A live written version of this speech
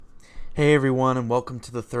Hey everyone, and welcome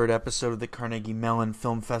to the third episode of the Carnegie Mellon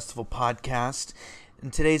Film Festival podcast.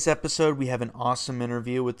 In today's episode, we have an awesome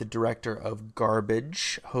interview with the director of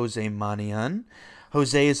Garbage, Jose Manian.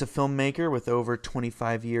 Jose is a filmmaker with over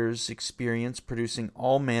 25 years' experience producing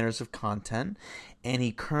all manners of content, and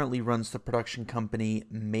he currently runs the production company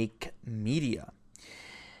Make Media.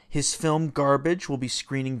 His film Garbage will be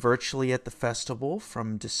screening virtually at the festival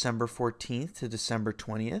from December 14th to December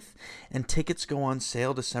 20th, and tickets go on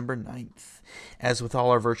sale December 9th. As with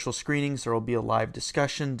all our virtual screenings, there will be a live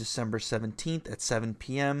discussion December 17th at 7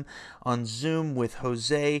 p.m. on Zoom with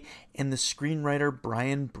Jose and the screenwriter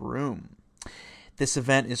Brian Broom. This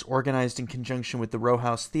event is organized in conjunction with the Row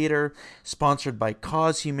House Theater, sponsored by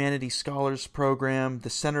Cause Humanity Scholars Program, the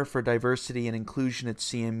Center for Diversity and Inclusion at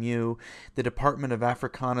CMU, the Department of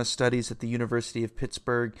Africana Studies at the University of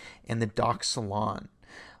Pittsburgh, and the Doc Salon.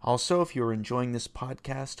 Also, if you're enjoying this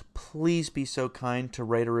podcast, please be so kind to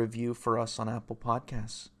write a review for us on Apple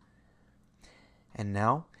Podcasts. And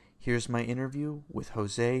now, here's my interview with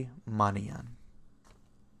Jose Manian.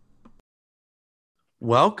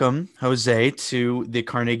 Welcome, Jose, to the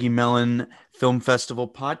Carnegie Mellon Film Festival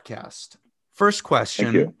podcast. First question.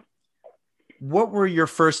 Thank you. What were your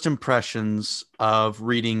first impressions of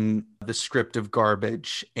reading the script of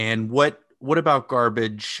Garbage, and what about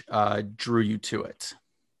Garbage drew you to it?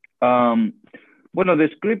 Well, no, the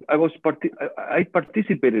script. I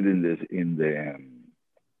participated in this in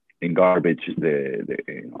Garbage. The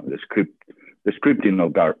scripting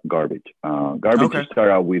of Garbage. Garbage Okay.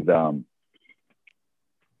 started out with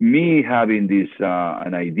me having this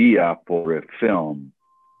an idea for a film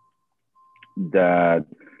that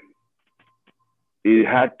it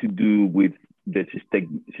had to do with the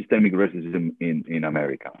systemic racism in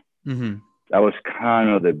America. Mm-hmm. That was kind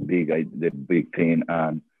of the big thing,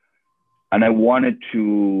 and I wanted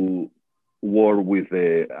to work with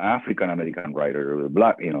an African American writer, a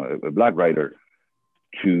black writer,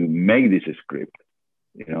 to make this script,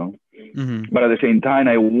 Mm-hmm. But at the same time,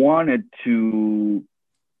 I wanted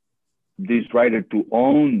this writer to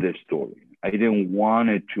own the story. I didn't want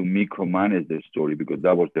it to micromanage the story, because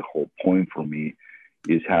that was the whole point for me,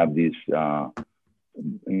 is have these,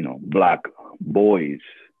 black boys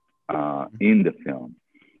in the film.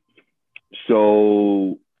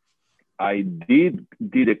 So I did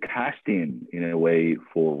a casting in a way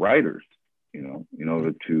for writers, in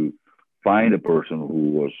order to find a person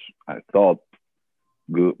who was, I thought,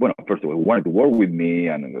 good. Well, first of all, wanted to work with me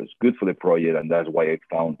and it was good for the project. And that's why I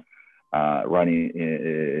found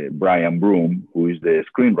Brian Broom, who is the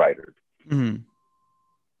screenwriter. Mm-hmm.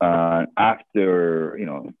 After,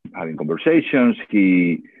 having conversations,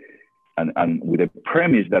 and with the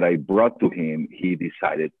premise that I brought to him, he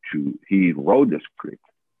wrote the script.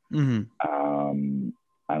 Mm-hmm.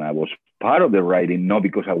 And I was part of the writing, not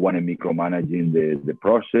because I wanted micromanaging the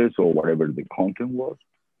process or whatever the content was.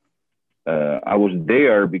 I was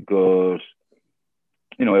there because,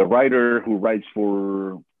 a writer who writes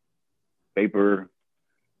for paper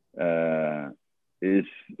is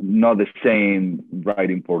not the same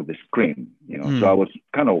writing for the screen, So I was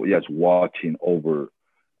kind of just watching over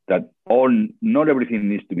that. Not everything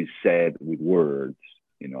needs to be said with words,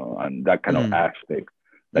 and that kind of aspect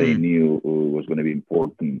that I knew was going to be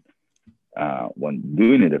important when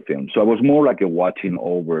doing the film. So I was more like a watching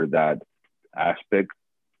over that aspect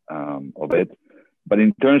of it. But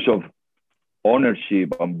in terms of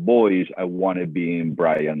ownership and voice, I want to be in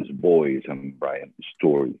Brian's voice and Brian's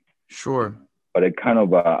story. Sure. But I kind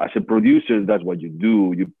of, as a producer, that's what you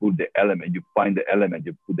do. You put the element, you find the element,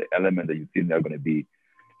 you put the element that you think they're going to be,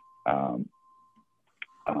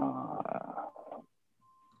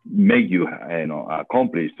 make you,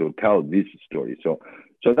 accomplish to tell this story. So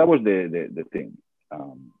that was the thing.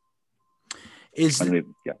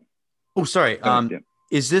 Oh, sorry. Yeah.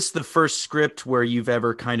 Is this the first script where you've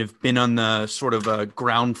ever kind of been on the sort of a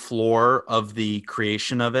ground floor of the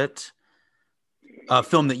creation of it? A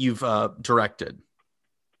film that you've directed?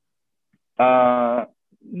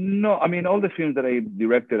 No, I mean, all the films that I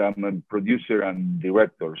directed, I'm a producer and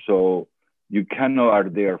director. So you kind of are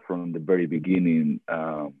there from the very beginning,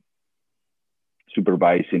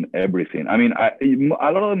 supervising everything. I mean,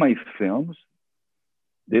 a lot of my films,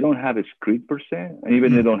 they don't have a script per se, and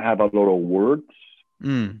even they don't have a lot of words.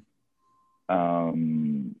 In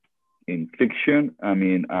fiction, I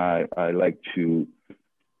mean, I like to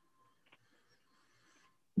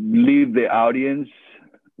leave the audience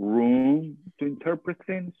room to interpret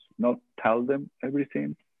things, not tell them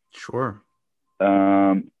everything. Sure.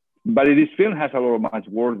 But this film has a lot of much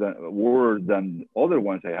word than other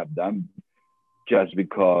ones I have done, just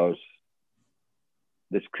because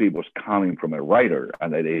the script was coming from a writer,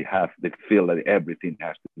 and that they feel that everything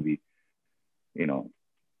has to be, you know,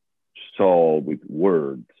 solved with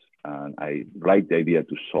words. And I like the idea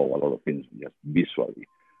to solve a lot of things just visually,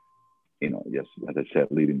 you know, just as I said,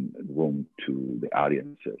 leaving room to the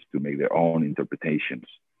audiences to make their own interpretations.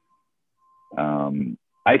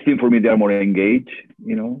 I think for me, they are more engaged,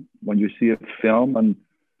 you know, when you see a film and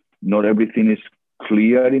not everything is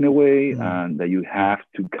clear in a way, and that you have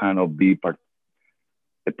to kind of be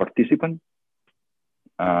a participant.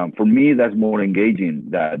 For me, that's more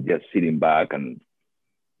engaging than just sitting back and,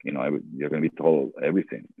 you know, you're going to be told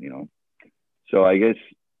everything, you know. So I guess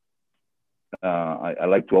I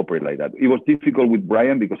like to operate like that. It was difficult with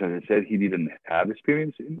Brian because, as I said, he didn't have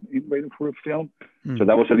experience in writing for a film. So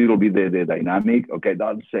that was a little bit the dynamic. Okay,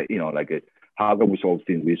 that's, you know, like how can we solve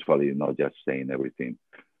things visually, not just saying everything.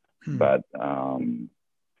 But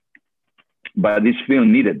this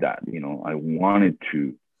film needed that, you know. I wanted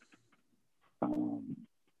to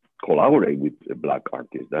collaborate with a Black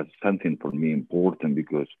artist. That's something for me important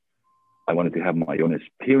because I wanted to have my own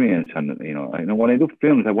experience. And, you know, I know when I do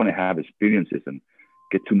films, I want to have experiences and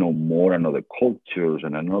get to know more and other cultures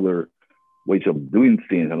and another ways of doing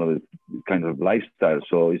things, another kind of lifestyle.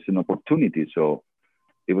 So it's an opportunity. So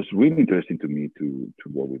it was really interesting to me to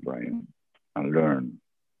work with Brian and learn.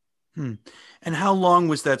 And how long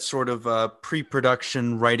was that sort of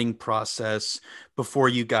pre-production writing process before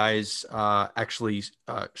you guys actually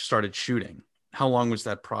started shooting? How long was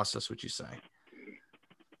that process, would you say?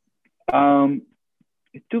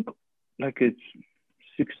 It took like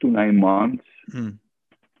 6 to 9 months,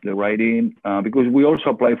 the writing, because we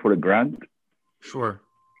also applied for a grant. Sure.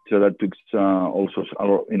 So that took also,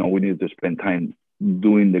 you know, we needed to spend time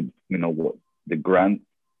doing the grant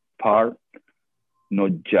part,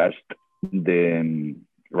 not just the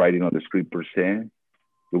writing of the script per se.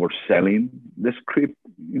 We were selling the script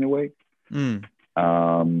in a way.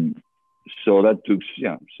 So that took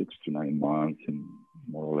 6 to 9 months, and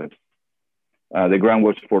more or less. The grant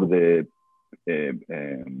was for the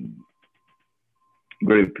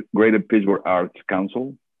Greater Pittsburgh Arts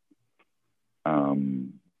Council,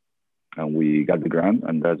 and we got the grant,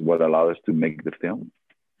 and that's what allowed us to make the film.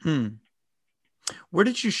 Where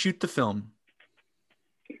did you shoot the film?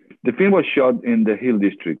 The film was shot in the Hill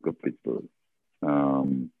District of Pittsburgh.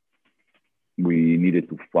 We needed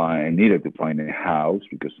to find a house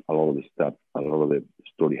because a lot of the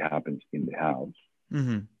story happens in the house.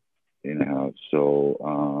 In the house. So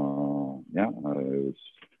it was,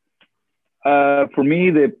 for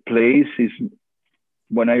me, the place is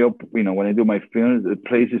when I do my films, the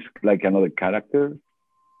place is like another character.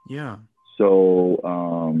 Yeah. So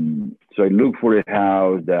I look for a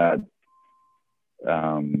house that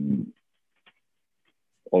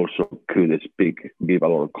also could give a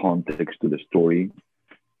lot of context to the story.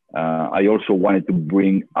 I also wanted to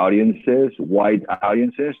bring white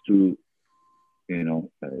audiences to, you know,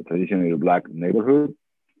 traditionally Black neighborhood.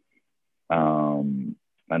 And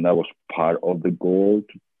that was part of the goal,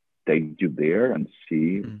 to take you there and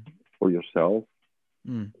see for yourself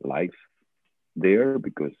life there,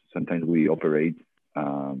 because sometimes we operate,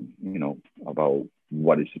 you know, about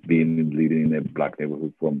what is being living in a Black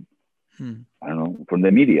neighborhood from, I don't know, from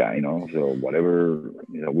the media, you know, so whatever,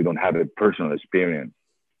 you know, we don't have a personal experience.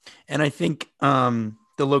 And I think the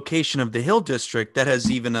location of the Hill District, that has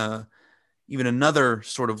even another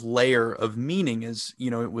sort of layer of meaning, is, you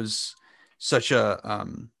know, it was such a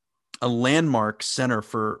landmark center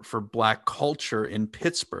for Black culture in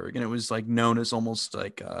Pittsburgh. And it was like known as almost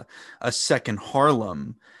like a second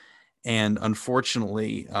Harlem. And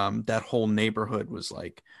unfortunately, that whole neighborhood was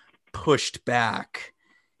like pushed back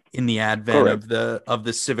in the advent of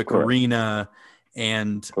the civic arena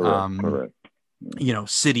and, you know,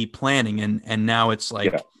 city planning. And now it's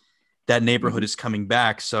like that neighborhood is coming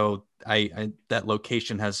back. So that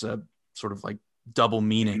location has a sort of like double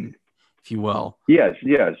meaning, if you will. Yes.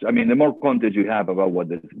 I mean, the more context you have about what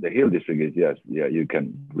the Hill District is, you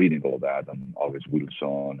can read into all that, and August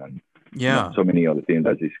Wilson, and you know, so many other things.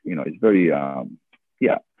 That is, you know, it's very,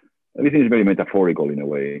 everything is very metaphorical in a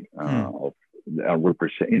way of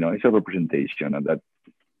represent. You know, it's a representation, and that,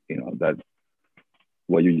 you know, that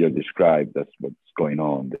what you just described, that's what's going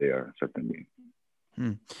on there, certainly.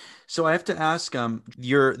 So I have to ask,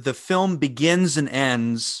 the film begins and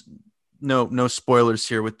ends, no spoilers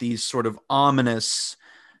here, with these sort of ominous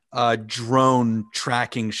drone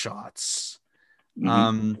tracking shots.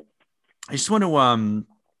 I just want to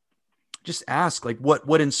just ask, like,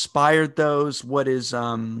 what inspired those? What is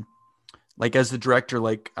like, as the director,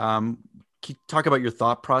 like, can you talk about your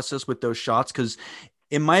thought process with those shots? Because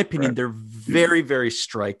in my opinion, they're very, very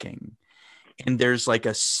striking. and there's like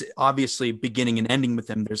obviously beginning and ending with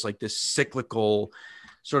them. There's like this cyclical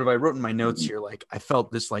sort of, I wrote in my notes here, like I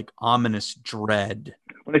felt this like ominous dread.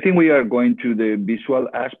 Well, I think we are going to the visual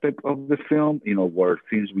aspect of the film, where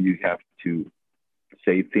things where you have to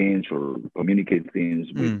say things or communicate things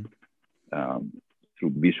with,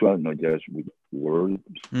 through visual, not just with words.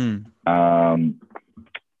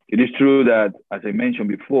 It is true that, as I mentioned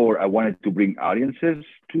before, I wanted to bring audiences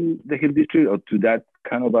to the Hill District, or to that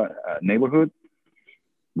kind of a neighborhood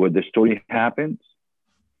where the story happens.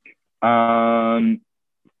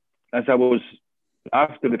 As I was,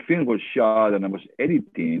 after the film was shot and I was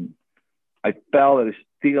editing, I felt that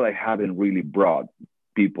still I haven't really brought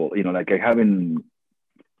people, like I haven't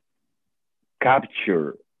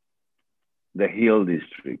captured the Hill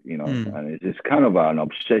District, and it's kind of an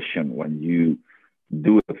obsession when you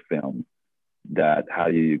do a film, that how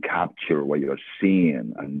do you capture what you're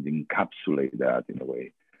seeing and encapsulate that in a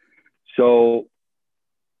way. So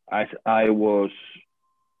as I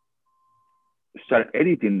started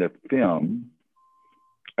editing the film,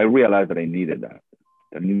 I realized that I needed that.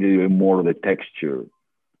 I needed more of the texture,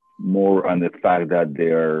 more on the fact that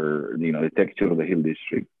they're, the texture of the Hill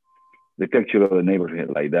District, the texture of the neighborhood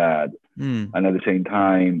like that. And at the same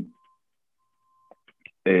time,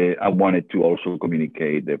 I wanted to also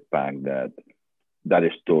communicate the fact that that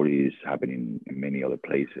story is happening in many other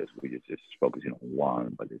places. We just focusing on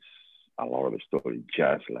one, but it's a lot of stories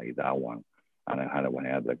just like that one. And I kind of want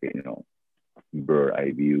to have like, bird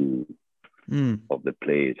eye view of the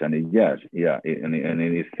place. And it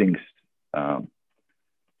things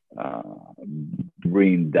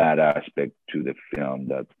bring that aspect to the film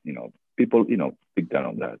that, people, pick down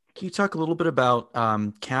on that. Can you talk a little bit about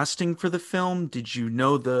casting for the film? Did you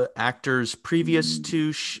know the actors previous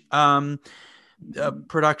to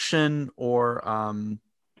production, or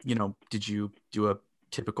did you do a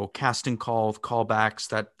typical casting call of callbacks,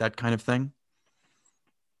 that kind of thing?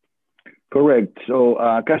 Correct. So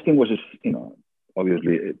casting was,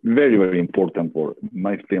 obviously very, very important for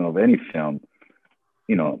my film, of any film.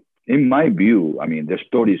 In my view, I mean, the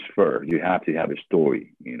story is first. You have to have a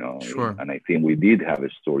story, Sure. And I think we did have a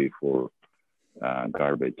story for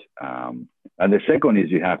Garbage. And the second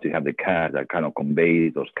is you have to have the cast that kind of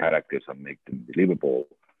conveys those characters and make them believable.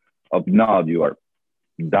 If not, you are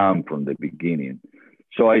done from the beginning.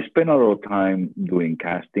 So I spent a lot of time doing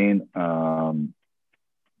casting.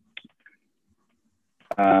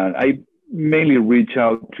 And I mainly reach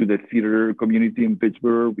out to the theater community in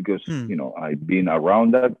Pittsburgh because, I've been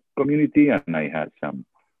around that community and I had some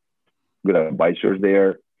good advisors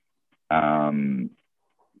there.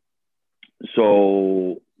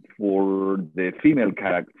 So for the female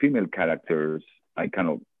characters, I kind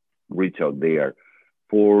of reach out there.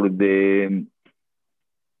 For the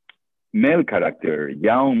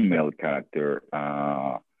young male character,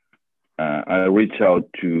 I reached out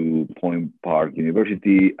to Point Park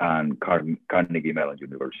University and Carnegie Mellon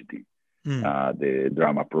University, the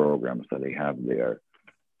drama programs that they have there.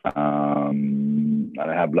 And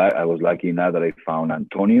I was lucky enough that I found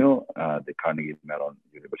Antonio, the Carnegie Mellon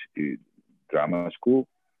University Drama School.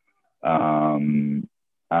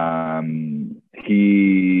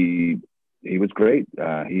 He was great.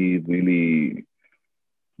 He really,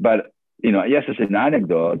 but just as an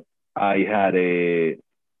anecdote, I had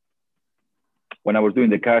when I was doing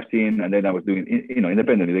the casting, and then I was doing,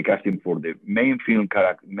 independently the casting for the main female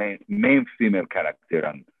character,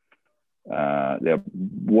 and they're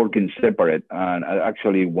working separate. And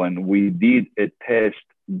actually, when we did a test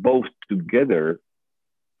both together,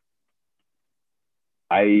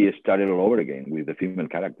 I started all over again with the female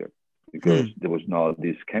character because there was not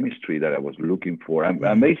this chemistry that I was looking for. And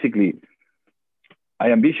basically,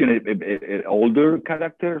 I envisioned an older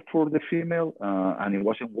character for the female, and it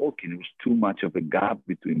wasn't working. It was too much of a gap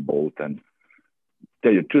between both. And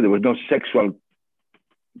tell you the truth, there was no sexual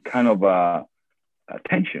kind of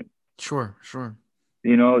tension. Sure. And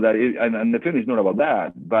the film is not about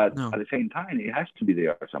that, but at the same time, it has to be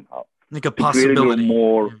there somehow. Like a possibility.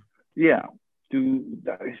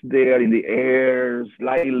 That is there in the air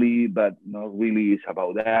slightly, but not really. It's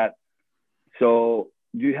about that. So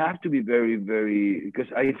you have to be very, very, because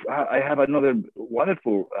I have another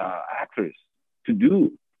wonderful actress to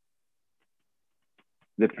do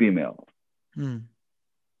the female,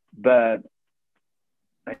 but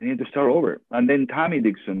I need to start over. And then Tammy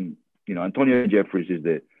Dixon, Antonia Jeffries is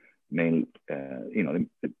the main, the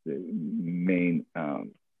main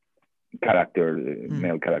character, the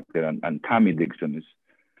male character, and Tammy Dixon is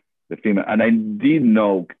the female. And I did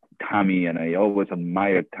know Tammy, and I always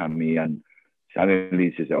admired Tammy, and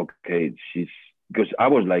suddenly she said, okay, because I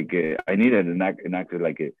was like, I needed an actor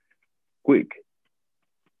like quick.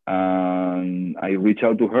 And I reached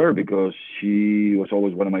out to her because she was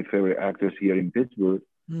always one of my favorite actors here in Pittsburgh,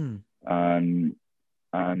 Mm. and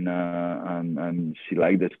and she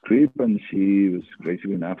liked the script, and she was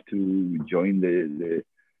gracious enough to join the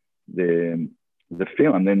the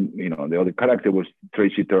film. And then the other character was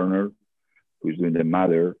Tracy Turner, who's doing the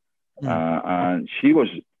mother, and she was.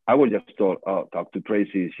 I was just thought, oh, talk to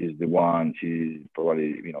Tracy. She's the one. She's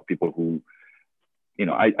probably people who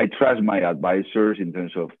I trust my advisors in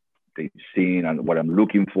terms of the scene and what I'm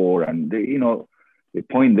looking for, and they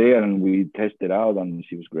point there, and we tested out, and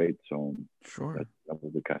she was great. So Sure. that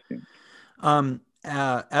was the casting.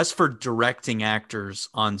 As for directing actors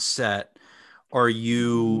on set, are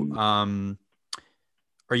you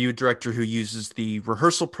a director who uses the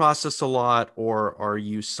rehearsal process a lot, or are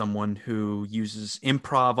you someone who uses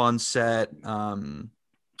improv on set?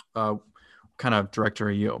 What kind of director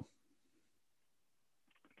are you?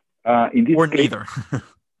 In this Or case, neither?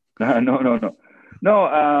 no.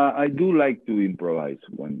 I do like to improvise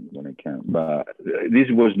when I can, but this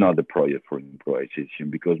was not the project for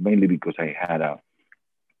improvisation mainly because I had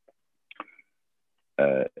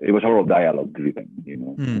it was all dialogue driven,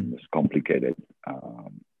 and it's complicated.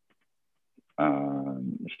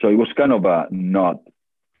 So it was kind of not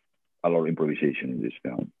a lot of improvisation in this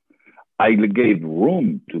film. I gave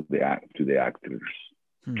room to the actors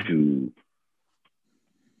to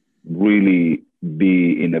really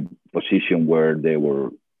be in a position where they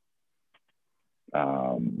were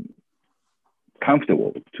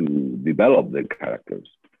comfortable to develop their characters.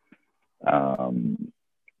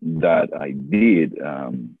 That I did,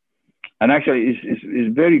 and actually,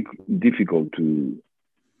 it's very difficult to.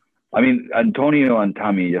 I mean, Antonio and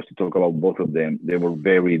Tammy, just to talk about both of them, they were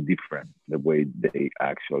very different the way they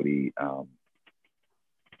actually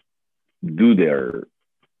do their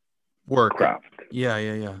work craft.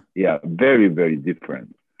 Yeah, very, very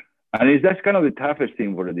different. And that's kind of the toughest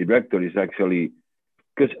thing for the director is actually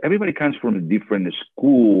because everybody comes from a different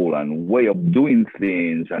school and way of doing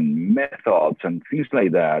things and methods and things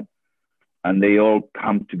like that. And they all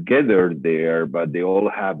come together there, but they all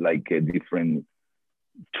have like a different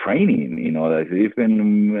training, like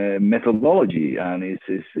different methodology. And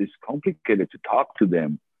it's complicated to talk to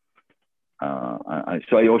them.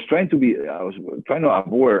 So I was trying to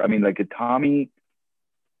avoid, I mean, like a Tommy,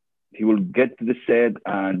 he will get to the set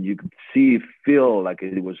and you could feel like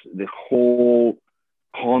it was the whole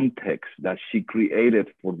context that she created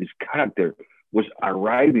for this character was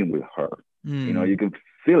arriving with her. You can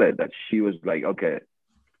feel it that she was like, okay.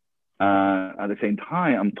 At the same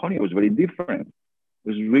time, Antonio was very different. It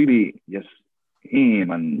was really just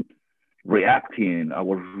him and reacting at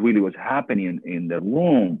what really was happening in the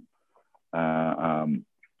room.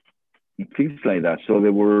 Things like that. So they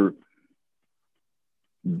were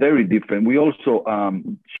very different. We also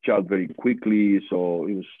shot very quickly, so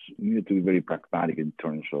it needed to be very pragmatic in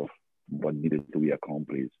terms of what needed to be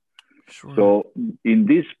accomplished. Sure. So in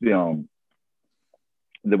this film,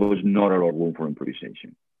 there was not a lot of room for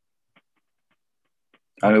improvisation,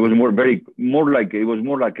 and it was more like a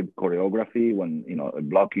choreography when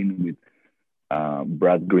blocking with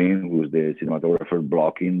Brad Green, who was the cinematographer,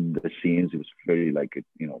 blocking the scenes. It was very like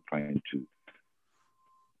trying to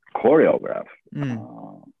choreograph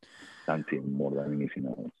something more than anything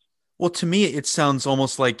else. Well, to me, it sounds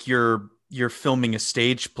almost like you're filming a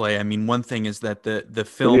stage play. I mean, one thing is that the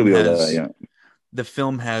film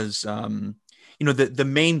has the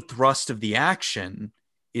main thrust of the action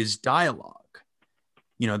is dialogue.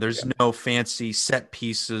 There's no fancy set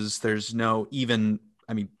pieces. There's no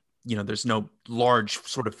there's no large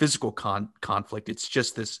sort of physical conflict. It's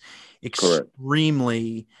just this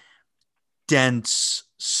extremely dense,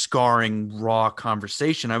 scarring, raw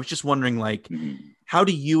conversation. I was just wondering, like, how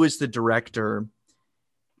do you as the director,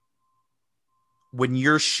 when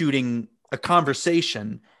you're shooting a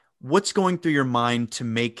conversation, what's going through your mind to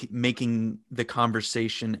making the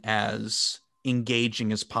conversation as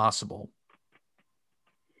engaging as possible?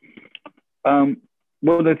 Well,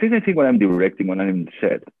 the thing I think when I'm directing, when I'm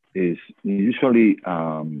set, is usually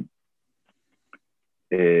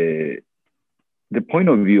the point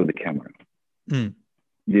of view of the camera.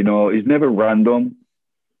 It's never random.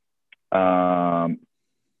 So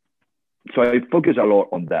I focus a lot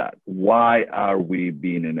on that. Why are we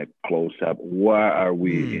being in a close-up? Why are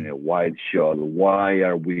we in a wide shot? Why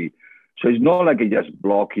are we? So it's not like just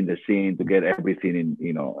blocking the scene to get everything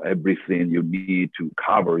in, everything you need to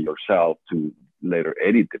cover yourself to later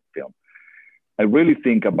edit the film. I really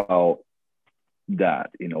think about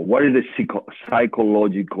that. What is the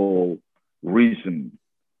psychological reason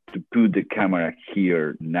to put the camera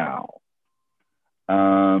here now?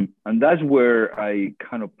 And that's where I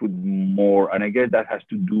kind of put more, and I guess that has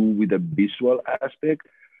to do with the visual aspect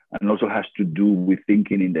and also has to do with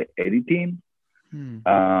thinking in the editing. And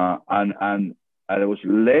I was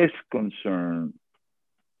less concerned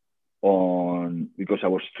on, because I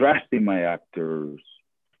was trusting my actors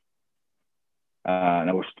and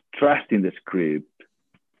I was trusting the script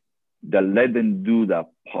that let them do that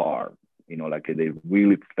part, like they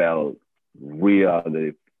really felt real,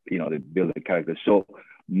 they build the character. So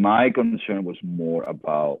my concern was more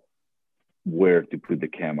about where to put the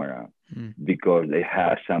camera because they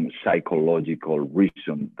have some psychological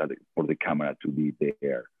reason for the camera to be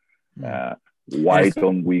there. Why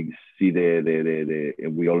don't we see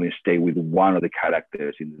we only stay with one of the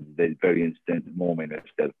characters in the very instant moment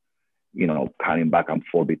instead of, cutting back and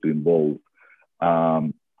forth between both.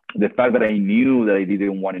 The fact that I knew that I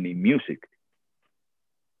didn't want any music,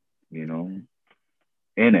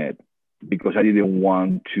 in it, because I didn't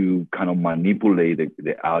want to kind of manipulate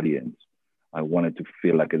the audience. I wanted to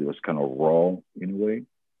feel like it was kind of raw in a way.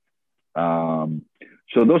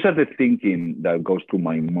 So those are the thinking that goes through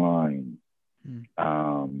my mind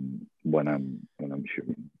when I'm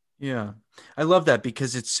shooting. Yeah, I love that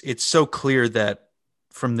because it's so clear that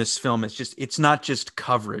from this film, it's not just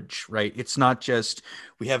coverage, right? It's not just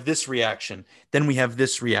we have this reaction, then we have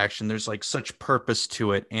this reaction. There's like such purpose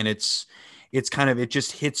to it, and it's kind of, it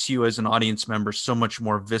just hits you as an audience member so much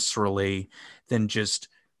more viscerally than just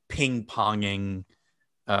ping ponging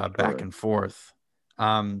back and forth.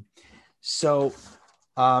 So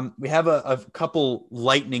we have a couple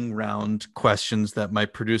lightning round questions that my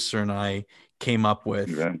producer and I came up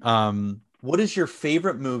with. Okay. What is your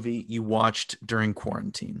favorite movie you watched during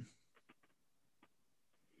quarantine?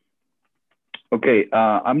 Okay,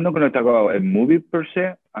 I'm not going to talk about a movie per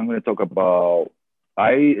se. I'm going to talk about,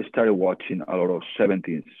 I started watching a lot of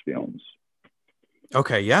 70s films.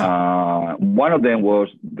 Okay, yeah. One of them was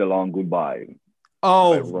The Long Goodbye.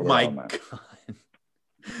 Oh my God.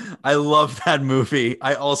 I love that movie.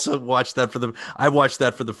 I also watched that for the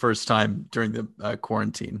first time during the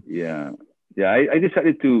quarantine. Yeah. I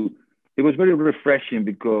decided to. It was very refreshing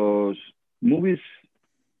because movies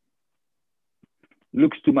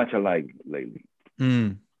looks too much alike lately.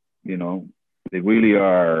 They really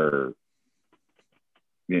are.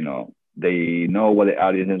 They know what the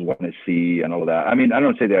audiences want to see and all that. I mean, I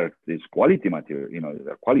don't say there's quality material.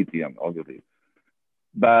 They're quality, obviously,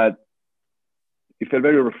 but it felt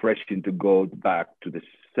very refreshing to go back to the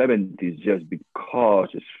 70s just because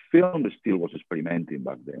this film still was experimenting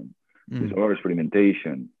back then. There's a lot of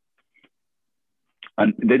experimentation.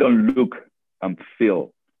 And they don't look and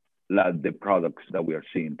feel like the products that we are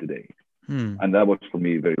seeing today. And that was, for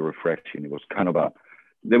me, very refreshing. It was kind of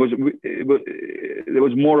there was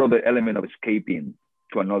more of the element of escaping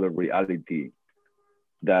to another reality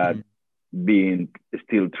that being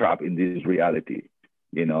still trapped in this reality.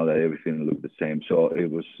 That everything looked the same. So it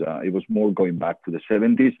was more going back to the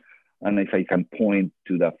 70s. And if I can point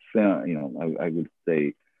to that film, I would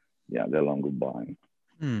say, The Long Goodbye.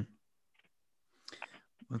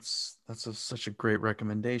 That's such a great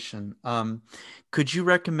recommendation. Could you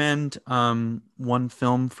recommend one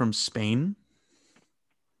film from Spain?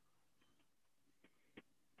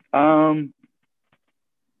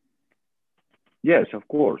 Yes, of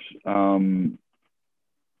course.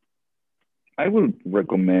 I would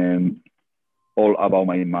recommend All About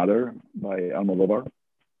My Mother by Almodóvar.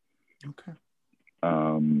 Okay.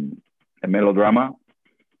 A melodrama.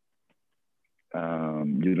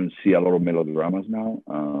 You don't see a lot of melodramas now.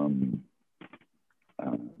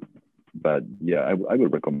 But yeah, I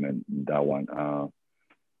would recommend that one.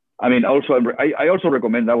 I also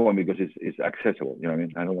recommend that one because it's accessible. You know what I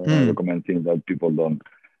mean? I don't want to recommend things that people don't.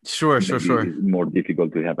 Sure. It's more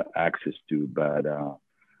difficult to have access to, but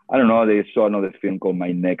I don't know. They saw another film called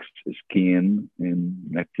My Next Skin in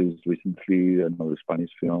Netflix recently, another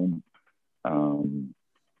Spanish film.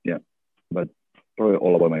 But probably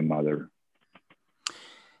All About My Mother.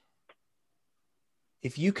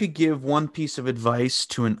 If you could give one piece of advice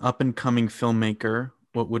to an up-and-coming filmmaker,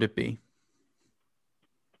 what would it be?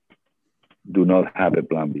 Do not have a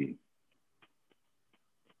plan B.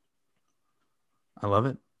 I love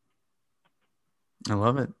it.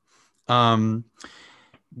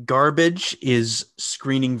 Garbage is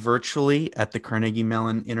screening virtually at the Carnegie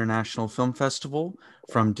Mellon International Film Festival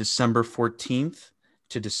from December 14th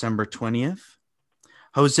to December 20th.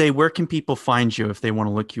 Jose, where can people find you if they want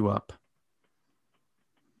to look you up?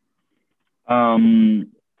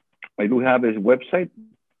 I do have a website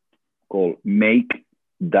called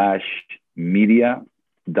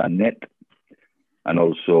make-media.net, and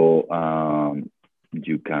also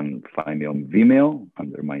You can find me on Vimeo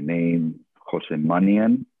under my name, Jose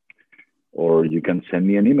Manian, or you can send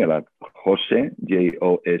me an email at Jose,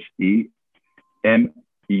 JoseMuni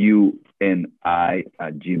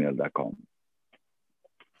 @gmail.com.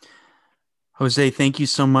 Jose, thank you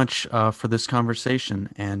so much for this conversation,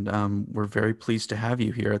 and we're very pleased to have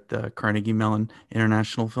you here at the Carnegie Mellon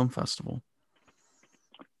International Film Festival.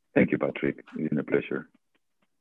 Thank you, Patrick. It's been a pleasure.